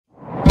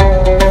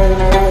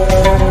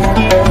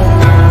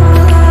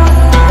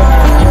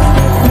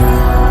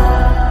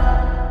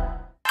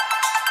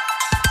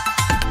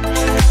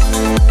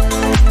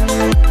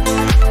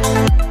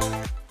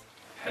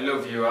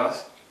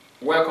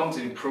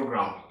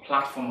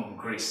platform of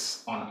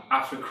grace on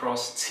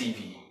Africross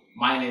TV.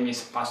 My name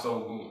is Pastor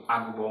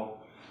Agubo,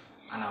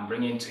 and I'm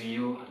bringing to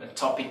you the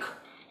topic,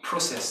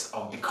 process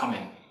of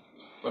becoming.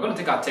 We're going to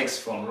take our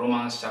text from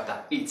Romans chapter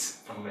 8,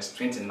 from verse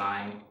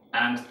 29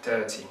 and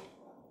 30.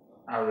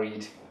 I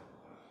read,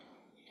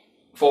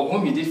 "For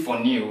whom he did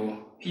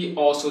foreknew, he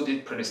also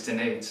did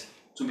predestinate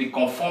to be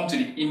conformed to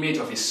the image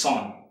of his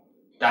Son,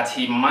 that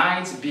he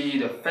might be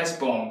the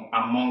firstborn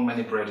among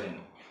many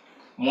brethren.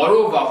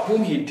 Moreover,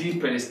 whom he did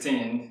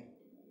predestine,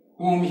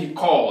 whom he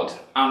called,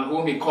 and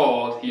whom he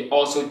called, he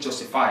also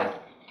justified.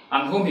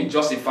 And whom he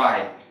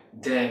justified,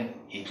 then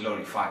he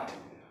glorified."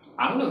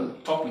 I'm going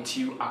to talk with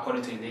you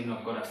according to the leading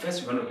of God. At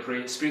first, we're going to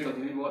pray, Spirit of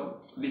the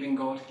living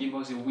God, give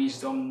us the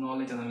wisdom,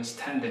 knowledge, and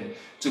understanding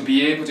to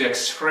be able to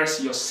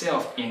express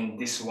yourself in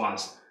these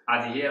ones.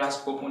 As the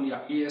hearers open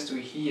their ears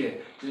to hear,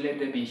 let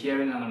there be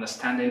hearing and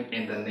understanding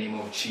in the name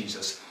of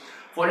Jesus.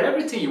 For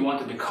everything you want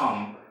to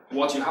become,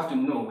 what you have to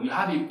know, you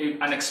have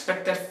an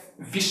expected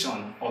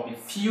vision of the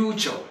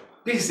future.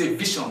 This is a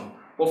vision.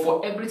 But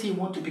for everything you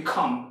want to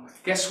become,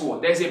 guess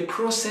what? There's a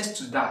process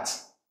to that.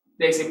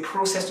 There's a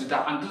process to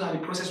that. And those are the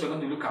processes we're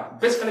going to look at.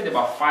 Basically, there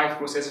are about 5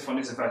 processes from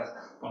this verse,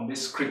 from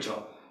this scripture.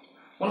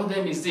 One of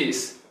them is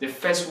this. The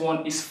first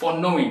one is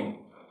foreknowing.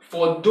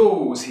 For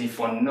those he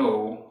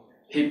foreknow,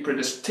 he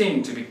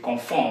predestined to be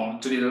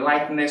conformed to the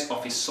likeness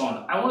of his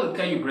Son. I want to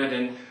tell you,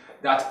 brethren,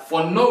 that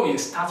foreknowing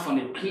starts from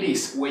the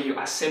place where you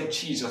accept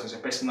Jesus as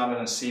your personal Lord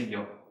and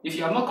Savior. If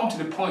you have not come to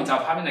the point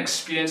of having an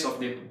experience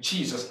of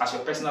Jesus as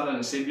your personal Lord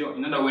and Savior,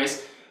 in other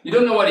words, you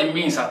don't know what it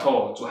means at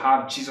all to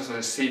have Jesus as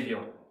a Savior,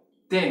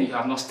 then you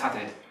have not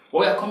started.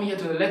 But we are coming here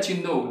to let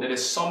you know that there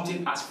is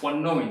something as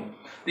foreknowing.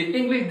 The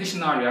English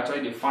dictionary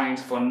actually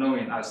defines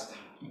foreknowing as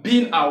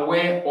being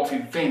aware of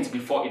events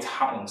before it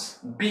happens.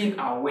 Being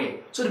aware.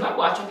 So the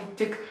Bible actually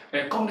takes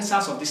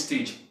cognizance of this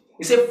stage.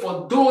 It said,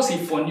 for those he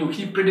foreknew,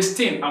 he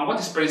predestined. And what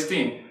is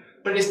predestined?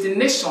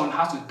 Predestination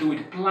has to do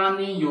with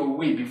planning your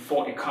way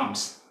before it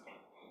comes.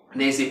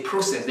 There is a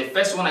process. The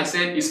first one I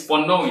said is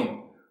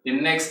foreknowing. The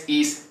next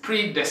is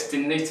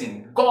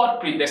predestinating.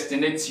 God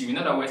predestinates you. In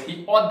other words,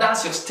 he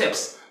orders your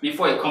steps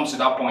before it comes to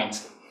that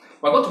point.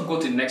 We're going to go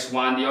to the next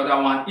one. The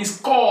other one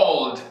is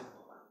called.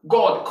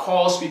 God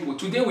calls people.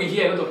 Today we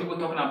hear a lot of people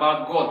talking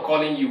about God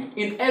calling you.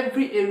 In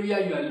every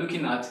area you are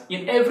looking at,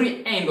 in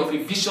every end of a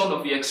vision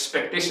of your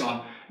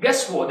expectation,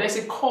 guess what? There's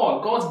a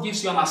call. God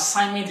gives you an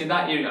assignment in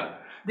that area.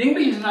 The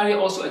English dictionary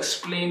also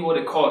explained what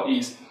a call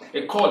is.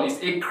 A call is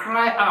a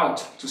cry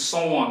out to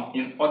someone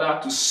in order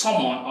to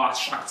summon or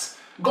attract.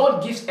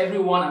 God gives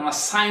everyone an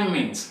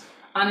assignment.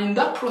 And in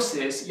that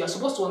process, you are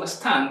supposed to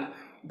understand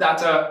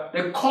that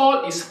the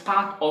call is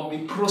part of the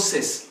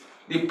process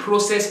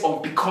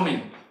of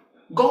becoming.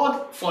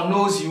 God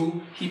foreknows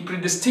you, he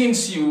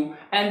predestines you,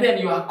 and then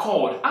you are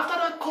called. After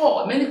that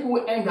call, many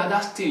people end at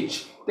that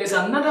stage. There's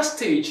another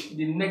stage,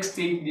 the next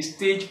stage, the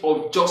stage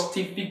of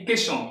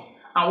justification.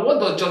 And what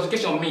does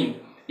justification mean?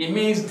 It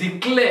means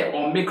declare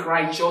or make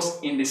righteous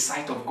in the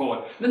sight of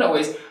God. In other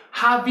words,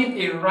 having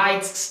a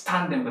right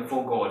standing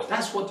before God.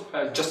 That's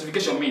what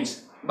justification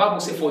means. The Bible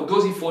says, for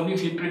those he foreknew,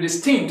 he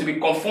predestined to be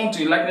conformed to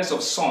the likeness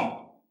of Son.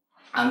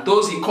 And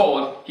those he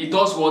called, he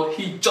does what?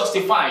 He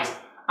justifies.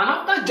 And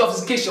after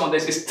justification,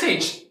 there's a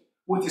stage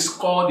which is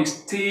called the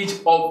stage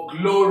of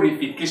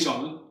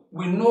glorification.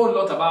 We know a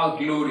lot about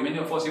glory. Many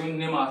of us even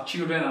name our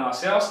children and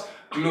ourselves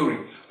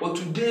glory. But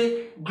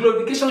today,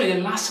 glorification is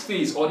the last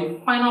phase or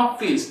the final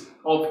phase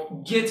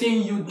of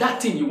getting you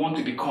that thing you want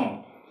to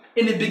become.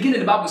 In the beginning,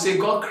 the Bible says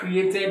God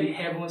created the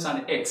heavens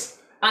and the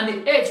earth. And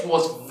the earth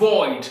was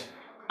void.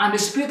 And the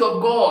Spirit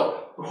of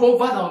God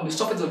hovered on the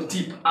surface of the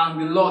deep.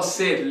 And the Lord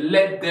said,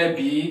 let there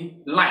be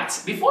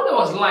light. Before there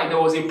was light,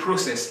 there was a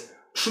process.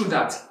 Through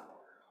that,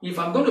 if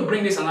I'm going to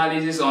bring this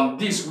analysis on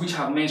this which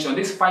I've mentioned,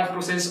 these 5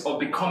 processes of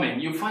becoming,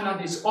 you find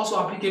out it's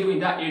also applicable in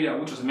that area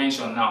which was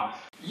mentioned now.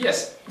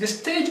 Yes, the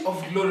stage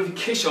of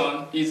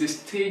glorification is a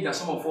stage that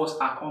some of us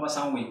are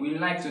conversant with. We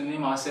like to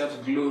name ourselves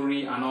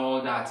glory and all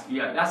that.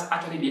 Yeah, that's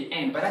actually the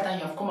end. By that time,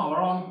 you have come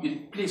around the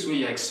place where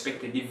you're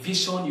expected, the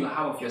vision you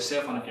have of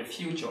yourself and of your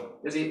future.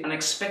 There's an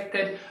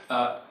expected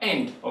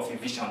end of your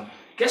vision.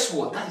 Guess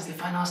what? That is the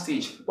final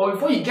stage. But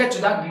before you get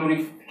to that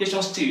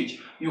glorification stage,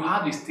 you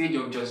have the stage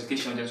of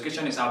justification.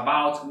 Justification is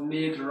about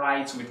made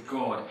right with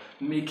God,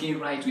 making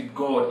right with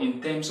God in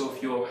terms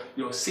of your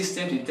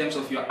systems, in terms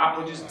of your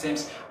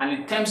approaches, and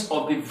in terms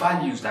of the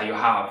values that you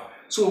have.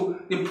 So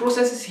the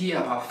processes here,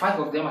 about 5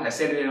 of them, as I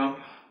said earlier,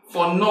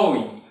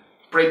 foreknowing,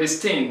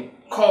 predestined,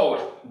 called,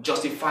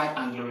 justified,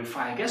 and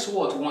glorified. Guess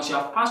what? Once you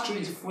have passed through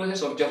this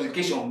process of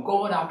justification,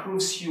 God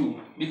approves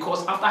you,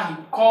 because after he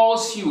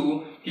calls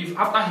you,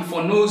 after he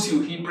foreknows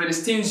you, he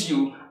predestines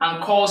you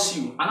and calls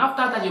you. And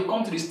after that, you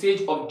come to the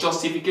stage of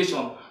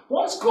justification.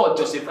 Once God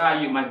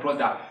justifies you, my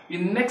brother, the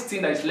next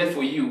thing that is left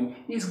for you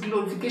is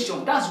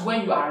glorification. That's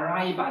when you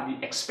arrive at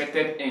the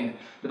expected end.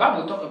 The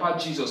Bible talks about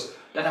Jesus,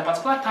 that at a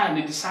particular time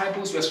the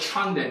disciples were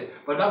stranded.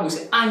 But the Bible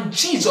says, and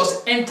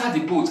Jesus entered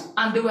the boat,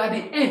 and they were at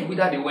the end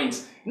whither they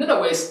went. In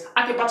other words,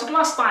 at a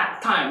particular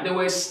time, there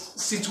were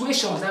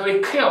situations, there were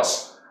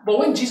chaos. But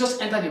when Jesus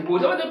entered the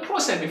boat, there was a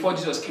process before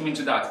Jesus came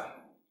into that.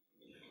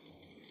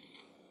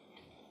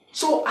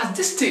 So at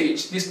this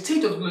stage, the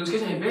stage of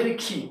glorification is very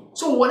key.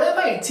 So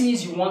whatever it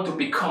is you want to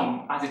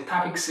become, as the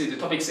topic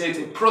says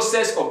a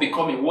process of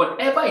becoming.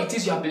 Whatever it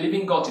is you are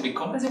believing God to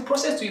become, there's a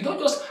process to it. Don't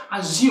just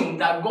assume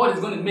that God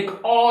is going to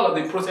make all of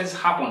the process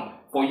happen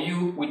for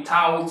you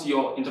without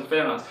your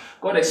interference.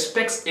 God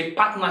expects a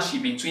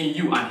partnership between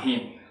you and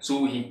Him.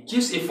 So He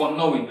gives a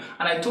foreknowing.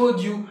 And I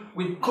told you,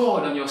 with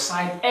God on your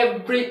side,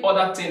 every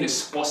other thing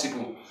is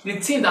possible. The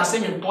thing that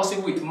seems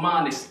impossible with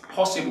man is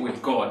possible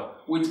with God.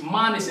 With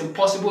man is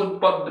impossible,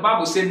 but the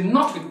Bible says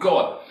not with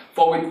God.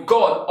 For with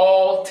God,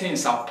 all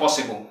things are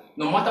possible.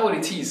 No matter what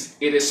it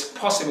is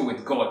possible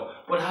with God.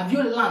 But have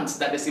you learned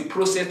that there's a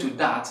process to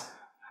that?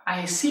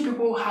 I see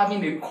people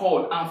having a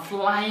call and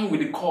flying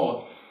with the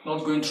call,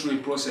 not going through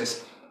a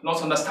process,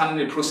 not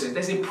understanding the process.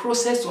 There's a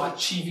process to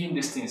achieving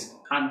these things.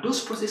 And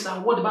those processes are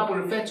what the Bible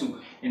refers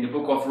to in the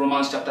book of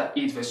Romans chapter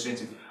 8, verse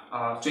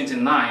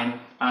 29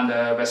 and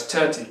verse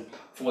 30.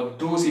 For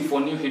those He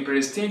foreknew, He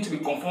predestined to be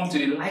conformed to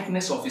the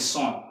likeness of His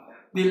Son.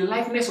 The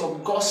likeness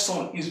of God's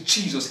Son is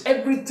Jesus.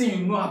 Everything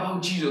you know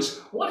about Jesus.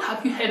 What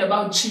have you heard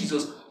about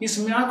Jesus? His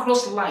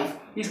miraculous life,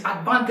 His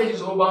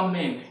advantages over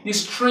men, the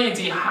strength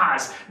He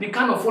has, the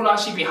kind of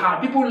followership He had.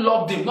 People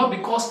loved Him not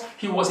because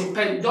He was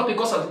not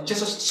because of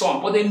Jesus'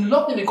 Son, but they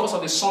loved Him because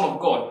of the Son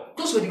of God.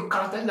 Those were the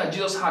characteristics that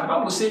Jesus had. The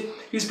Bible says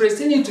He's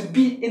predestined to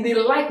be in the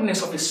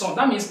likeness of His Son.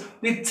 That means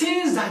the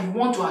things that you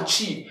want to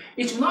achieve,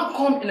 it will not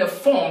come in a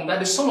form that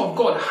the Son of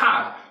God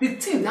had. The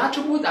things, the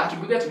attributes that are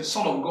attributed to the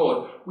Son of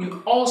God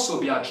will also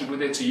be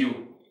attributed to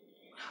you.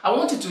 I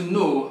want you to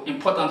know,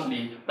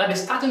 importantly, that the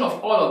starting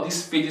of all of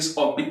these stages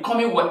of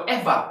becoming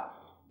whatever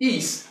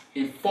is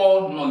a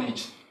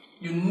foreknowledge.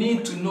 You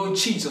need to know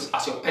Jesus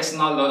as your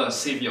personal Lord and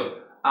Savior.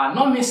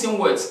 Not missing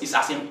words is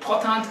as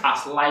important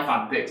as life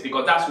and death,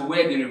 because that's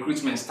where the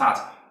recruitment starts.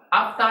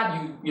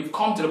 After you've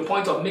come to the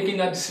point of making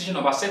that decision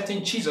of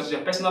accepting Jesus as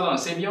your personal Lord and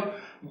Savior,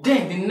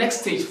 then the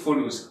next stage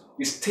follows.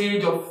 The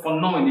stage of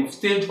foreknowing, the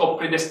stage of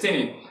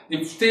predestining,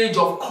 the stage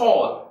of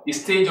call, the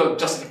stage of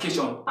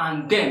justification.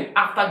 And then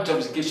after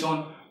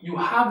justification, you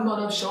have no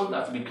other choice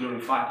than to be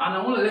glorified. And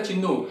I want to let you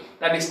know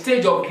that the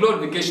stage of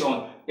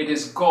glorification, it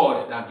is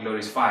God that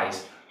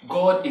glorifies.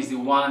 God is the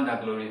one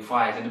that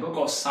glorifies. In the book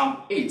of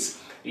Psalm 8,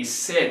 it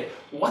said,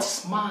 what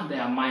is man that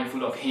you are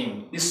mindful of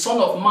him? The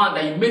Son of Man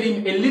that you made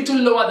him a little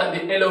lower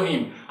than the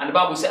Elohim. And the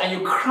Bible said, and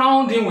you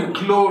crowned him with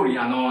glory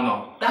and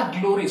honor.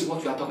 That glory is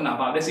what we are talking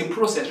about. There's a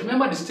process.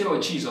 Remember the story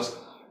of Jesus.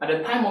 At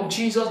the time of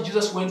Jesus,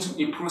 Jesus went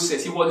through a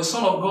process. He was the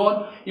Son of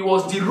God. He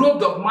was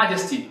derobed of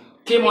majesty.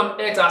 Came on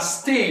earth and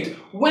stayed.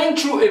 Went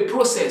through a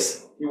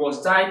process. He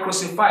was died,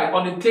 crucified.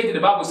 On the third day, the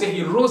Bible said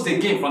he rose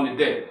again from the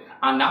dead.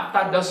 And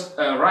after this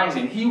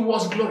rising, he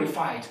was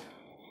glorified.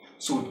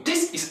 So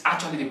this is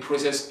actually the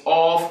process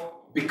of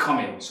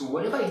becoming. So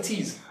whatever it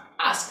is,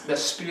 ask the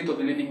Spirit of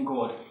the living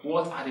God,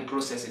 what are the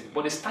processes?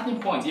 But the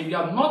starting point, if you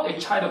are not a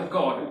child of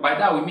God, by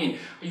that we mean,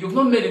 you've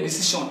not made a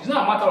decision. It's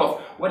not a matter of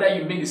whether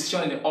you make a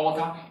decision in the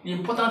altar. The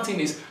important thing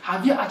is,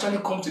 have you actually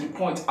come to the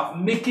point of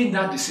making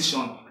that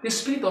decision? The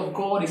Spirit of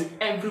God is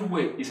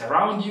everywhere. It's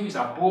around you, it's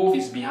above,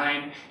 it's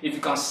behind. If you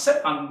can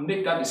set and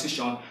make that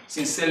decision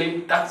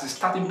sincerely, that's the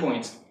starting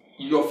point.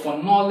 Your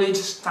foreknowledge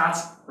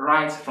starts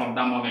right from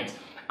that moment.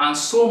 And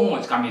so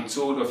much can be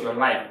told of your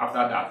life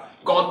after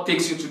that. God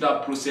takes you through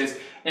that process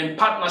in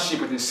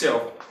partnership with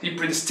Himself. He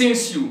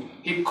predestines you,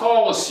 He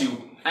calls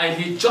you, and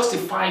He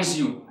justifies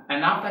you.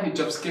 And after the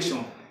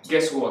justification,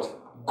 guess what?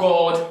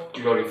 God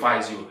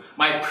glorifies you.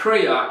 My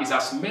prayer is,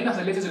 as many as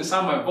I listen to the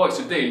sound of my voice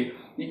today,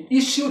 the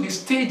issue, the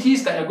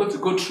stages that you're going to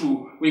go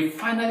through will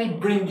finally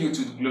bring you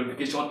to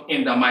glorification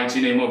in the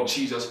mighty name of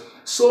Jesus.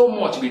 So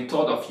much will be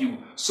taught of you.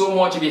 So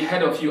much will be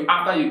heard of you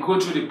after you go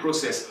through the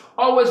process.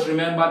 Always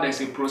remember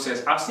there's a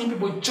process. I've seen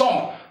people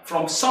jump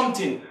from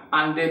something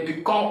and they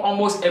become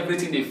almost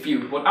everything they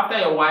feel. But after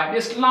a while,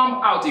 they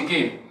slam out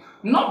again.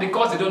 Not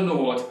because they don't know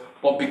what,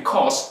 but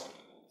because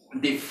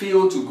they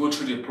fail to go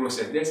through the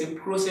process. There's a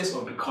process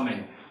of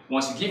becoming.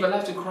 Once you give your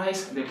life to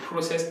Christ, the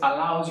process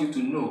allows you to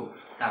know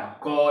that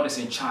God is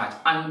in charge.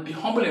 And be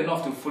humble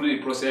enough to follow the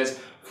process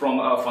from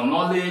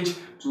knowledge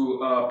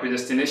to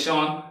predestination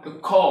to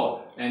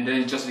call, and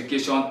then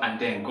justification, and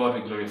then God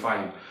will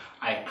glorify you.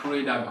 I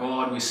pray that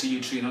God will see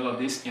you through in all of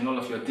this, in all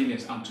of your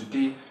dealings. And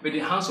today, may the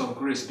hands of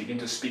grace begin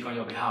to speak on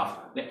your behalf.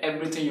 Let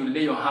everything you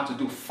lay your hand to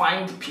do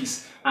find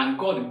peace. And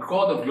God, the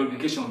God of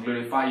glorification,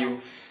 glorify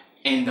you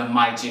in the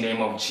mighty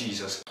name of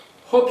Jesus.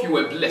 Hope you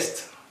were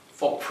blessed.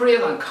 For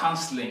prayer and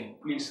counseling,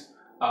 please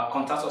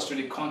contact us through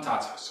the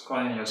contact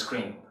scrolling on your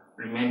screen.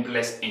 Remain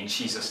blessed in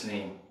Jesus'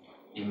 name.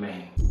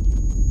 Amen.